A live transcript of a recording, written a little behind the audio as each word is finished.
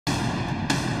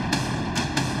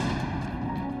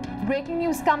Breaking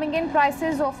news coming in,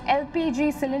 prices of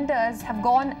LPG cylinders have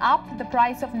gone up. The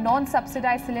price of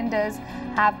non-subsidized cylinders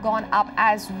have gone up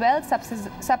as well.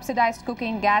 Subsidized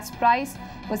cooking gas price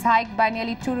was hiked by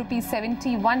nearly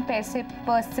 ₹2.71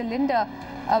 per cylinder.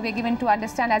 We're given to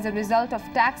understand as a result of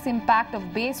tax impact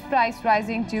of base price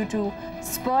rising due to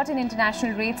spurt in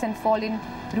international rates and fall in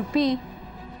rupee.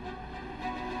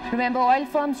 Remember, oil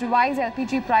firms revise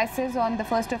LPG prices on the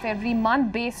 1st of every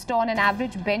month based on an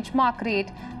average benchmark rate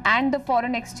and the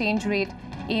foreign exchange rate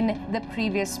in the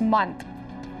previous month.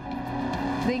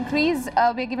 The increase,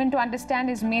 we're given to understand,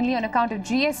 is mainly on account of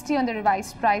GST on the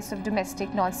revised price of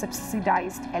domestic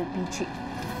non-subsidized LPG.